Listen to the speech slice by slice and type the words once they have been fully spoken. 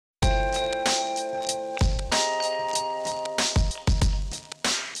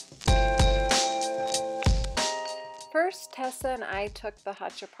and I took the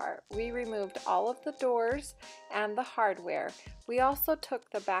hutch apart. We removed all of the doors and the hardware. We also took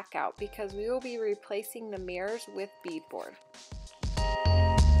the back out because we will be replacing the mirrors with beadboard.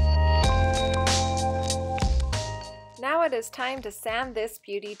 Now it is time to sand this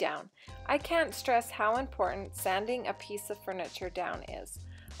beauty down. I can't stress how important sanding a piece of furniture down is.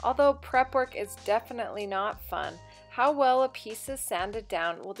 Although prep work is definitely not fun, how well a piece is sanded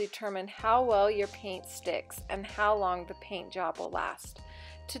down will determine how well your paint sticks and how long the paint job will last.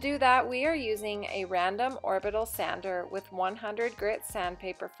 To do that, we are using a random orbital sander with 100 grit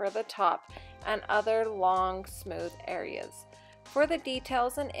sandpaper for the top and other long, smooth areas. For the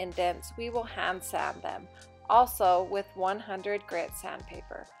details and indents, we will hand sand them, also with 100 grit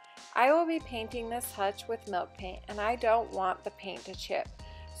sandpaper. I will be painting this hutch with milk paint and I don't want the paint to chip,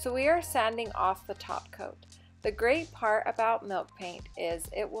 so we are sanding off the top coat. The great part about milk paint is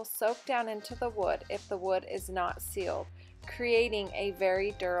it will soak down into the wood if the wood is not sealed, creating a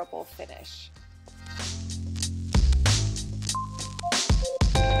very durable finish.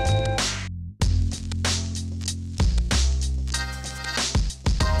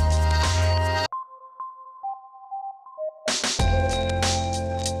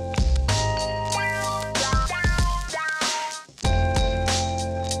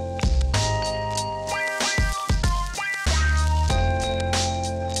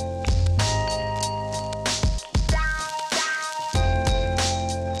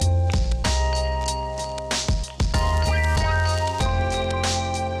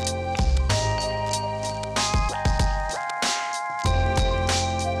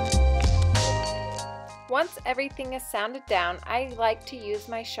 Once everything is sanded down, I like to use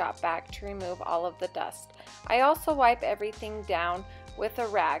my shop vac to remove all of the dust. I also wipe everything down with a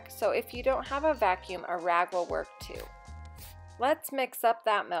rag, so if you don't have a vacuum, a rag will work too. Let's mix up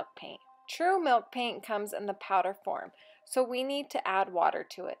that milk paint. True milk paint comes in the powder form, so we need to add water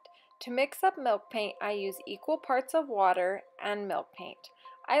to it. To mix up milk paint, I use equal parts of water and milk paint.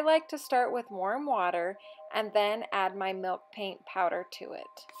 I like to start with warm water and then add my milk paint powder to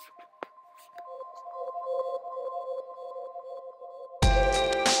it.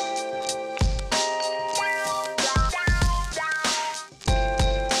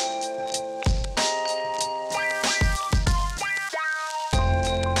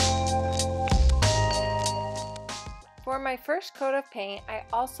 For my first coat of paint, I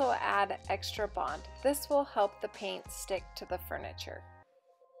also add extra bond. This will help the paint stick to the furniture.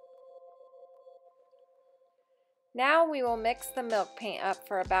 Now we will mix the milk paint up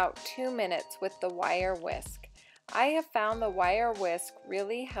for about 2 minutes with the wire whisk. I have found the wire whisk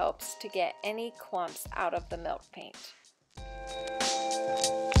really helps to get any clumps out of the milk paint.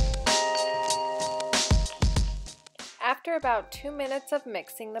 After about 2 minutes of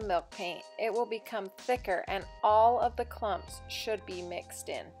mixing the milk paint, it will become thicker and all of the clumps should be mixed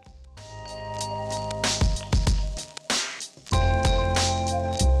in.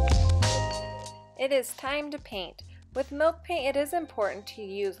 It is time to paint. With milk paint, it is important to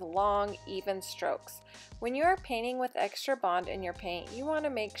use long, even strokes. When you are painting with extra bond in your paint, you want to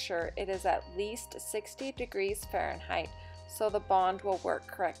make sure it is at least 60 degrees Fahrenheit so the bond will work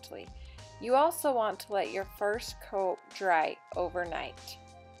correctly. You also want to let your first coat dry overnight.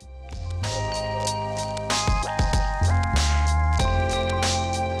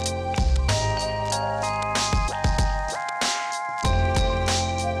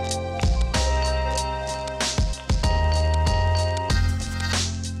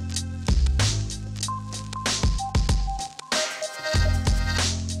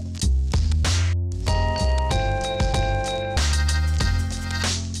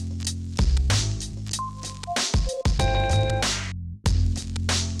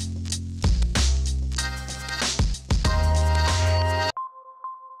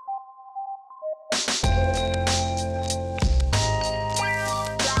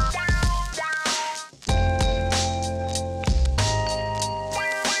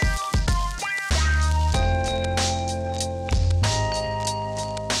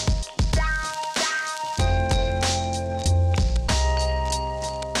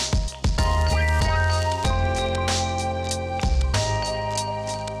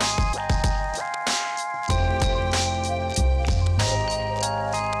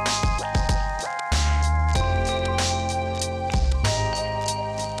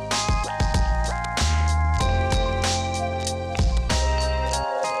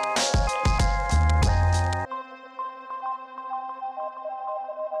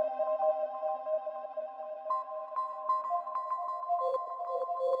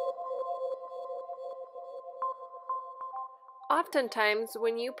 Oftentimes,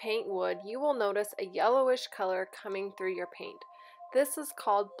 when you paint wood, you will notice a yellowish color coming through your paint. This is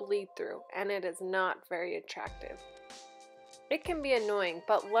called bleed through, and it is not very attractive. It can be annoying,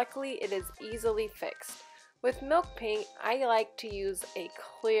 but luckily it is easily fixed. With milk paint, I like to use a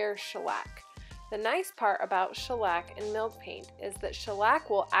clear shellac. The nice part about shellac and milk paint is that shellac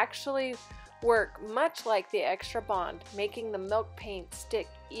will actually work much like the extra bond, making the milk paint stick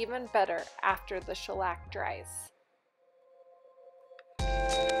even better after the shellac dries.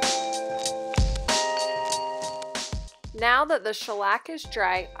 Now that the shellac is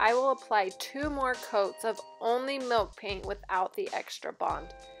dry, I will apply 2 more coats of only milk paint without the extra bond.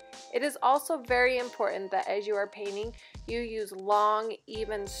 It is also very important that as you are painting, you use long,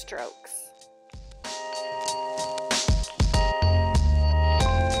 even strokes.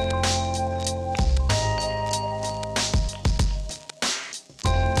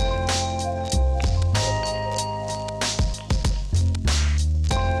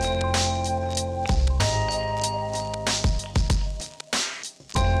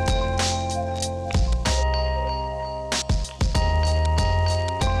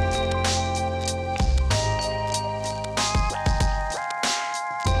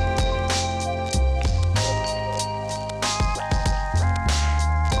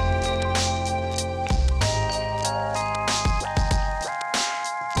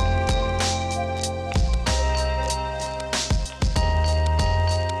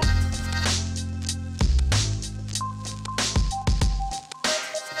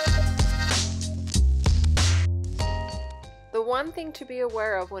 The one thing to be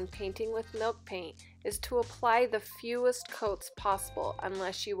aware of when painting with milk paint is to apply the fewest coats possible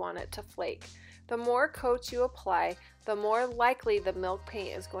unless you want it to flake. The more coats you apply, the more likely the milk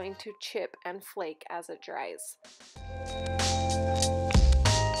paint is going to chip and flake as it dries.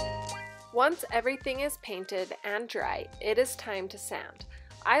 Once everything is painted and dry, it is time to sand.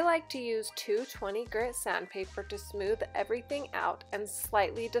 I like to use 220 grit sandpaper to smooth everything out and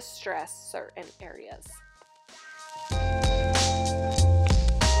slightly distress certain areas.